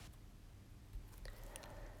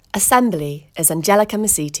Assembly is Angelica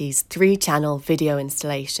Mesiti's 3-channel video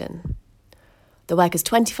installation. The work is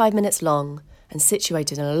 25 minutes long and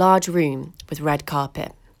situated in a large room with red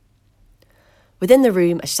carpet. Within the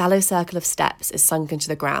room, a shallow circle of steps is sunk into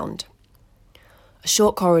the ground. A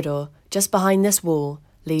short corridor just behind this wall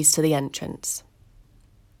leads to the entrance.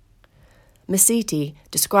 Mesiti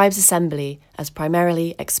describes Assembly as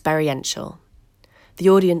primarily experiential. The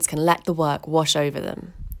audience can let the work wash over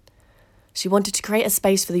them. She wanted to create a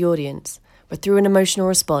space for the audience where, through an emotional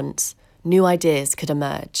response, new ideas could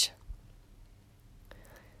emerge.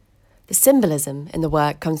 The symbolism in the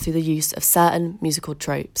work comes through the use of certain musical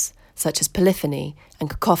tropes, such as polyphony and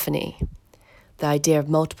cacophony, the idea of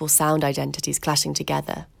multiple sound identities clashing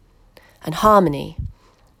together, and harmony,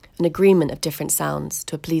 an agreement of different sounds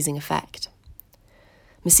to a pleasing effect.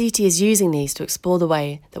 Mesiti is using these to explore the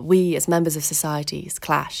way that we as members of societies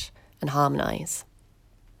clash and harmonise.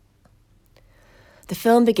 The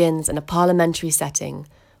film begins in a parliamentary setting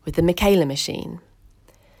with the Michela machine,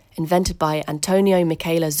 invented by Antonio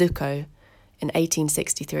Michela Zucco in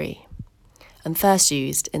 1863, and first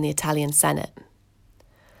used in the Italian Senate.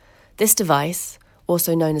 This device,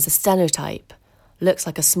 also known as a stenotype, looks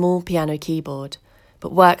like a small piano keyboard,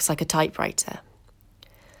 but works like a typewriter.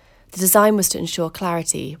 The design was to ensure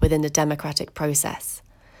clarity within the democratic process.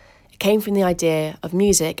 It came from the idea of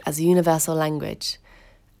music as a universal language,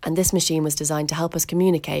 and this machine was designed to help us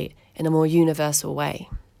communicate in a more universal way.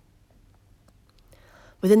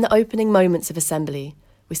 Within the opening moments of Assembly,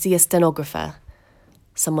 we see a stenographer,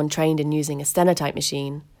 someone trained in using a Stenotype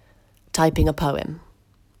machine, typing a poem.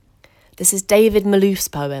 This is David Malouf's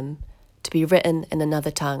poem, To Be Written in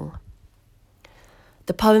Another Tongue.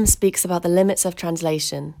 The poem speaks about the limits of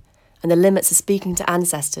translation and the limits of speaking to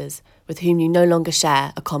ancestors with whom you no longer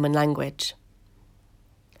share a common language.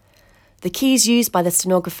 The keys used by the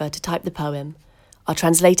stenographer to type the poem are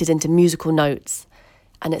translated into musical notes,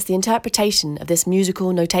 and it's the interpretation of this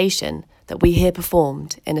musical notation that we hear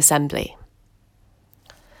performed in Assembly.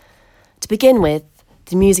 To begin with,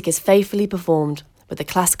 the music is faithfully performed with a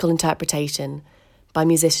classical interpretation by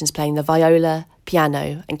musicians playing the viola,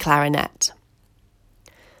 piano, and clarinet.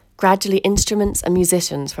 Gradually, instruments and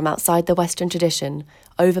musicians from outside the Western tradition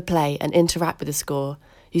overplay and interact with the score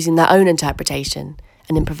using their own interpretation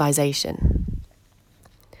and improvisation.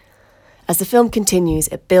 As the film continues,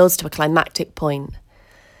 it builds to a climactic point.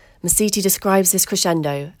 Mesiti describes this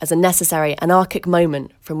crescendo as a necessary anarchic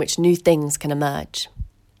moment from which new things can emerge.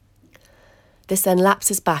 This then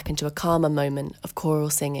lapses back into a calmer moment of choral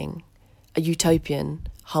singing, a utopian,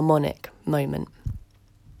 harmonic moment.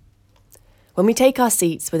 When we take our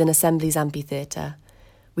seats within Assembly's amphitheatre,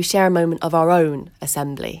 we share a moment of our own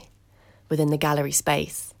assembly within the gallery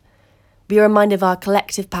space. We are reminded of our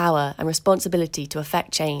collective power and responsibility to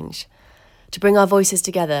effect change, to bring our voices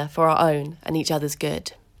together for our own and each other's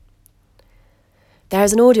good. There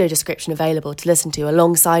is an audio description available to listen to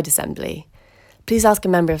alongside Assembly. Please ask a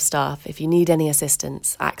member of staff if you need any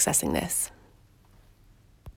assistance accessing this.